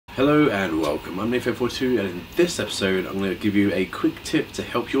Hello and welcome, I'm MK3 and in this episode I'm going to give you a quick tip to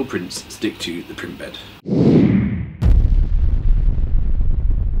help your prints stick to the print bed.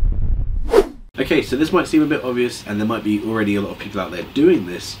 Okay, so this might seem a bit obvious and there might be already a lot of people out there doing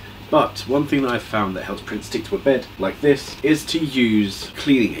this, but one thing that I've found that helps prints stick to a bed like this is to use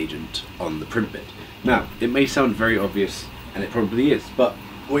cleaning agent on the print bed. Now, it may sound very obvious and it probably is, but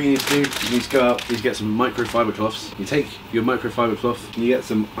what you need to do, you need to go out, you need to get some microfiber cloths. You take your microfiber cloth, and you get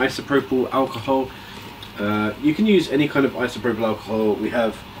some isopropyl alcohol. You can use any kind of isopropyl alcohol. We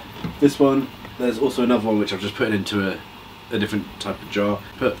have this one, there's also another one which I've just put into a different type of jar.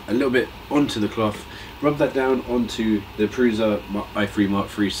 Put a little bit onto the cloth, rub that down onto the Prusa i3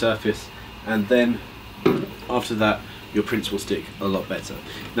 Mark III surface, and then after that your prints will stick a lot better.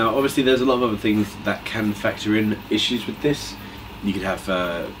 Now obviously there's a lot of other things that can factor in issues with this. You could have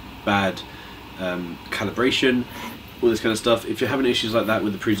bad calibration, all this kind of stuff. If you're having issues like that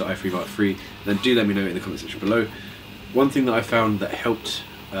with the Prusa i3 Mark III, then do let me know in the comment section below. One thing that I found that helped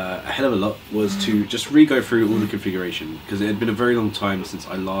a hell of a lot was to just re-go through all the configuration, because it had been a very long time since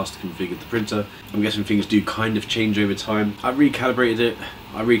I last configured the printer. I'm guessing things do kind of change over time. I recalibrated it.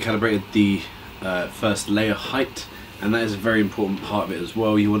 I recalibrated the first layer height, and that is a very important part of it as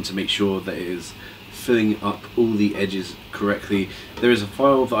well. You want to make sure that it is filling up all the edges correctly. There is a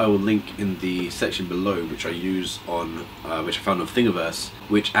file that I will link in the section below which I use on, which I found on Thingiverse,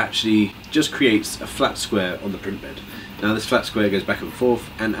 which actually just creates a flat square on the print bed. Now this flat square goes back and forth,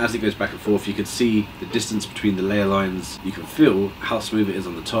 and as it goes back and forth you can see the distance between the layer lines. You can feel how smooth it is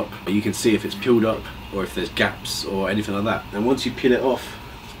on the top. You can see if it's peeled up or if there's gaps or anything like that. And once you peel it off,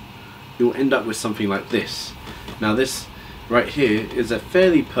 you'll end up with something like this. Now this right here is a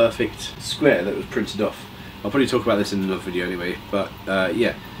fairly perfect square that was printed off. I'll probably talk about this in another video anyway, but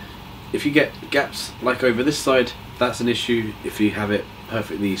yeah, if you get gaps like over this side, that's an issue. If you have it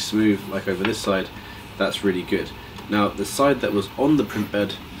perfectly smooth like over this side, that's really good. Now the side that was on the print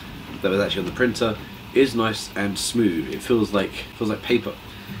bed, that was actually on the printer, is nice and smooth. It feels like paper.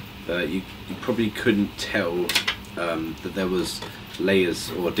 You probably couldn't tell that there was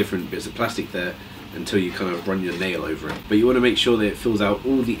layers or different bits of plastic there until you kind of run your nail over it. But you want to make sure that it fills out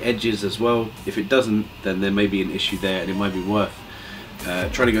all the edges as well. If it doesn't, then there may be an issue there and it might be worth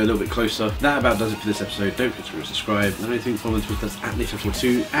trying to go a little bit closer. That about does it for this episode. Don't forget to subscribe. And anything follow on Twitter, that's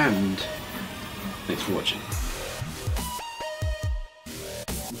 @MK3, and thanks for watching.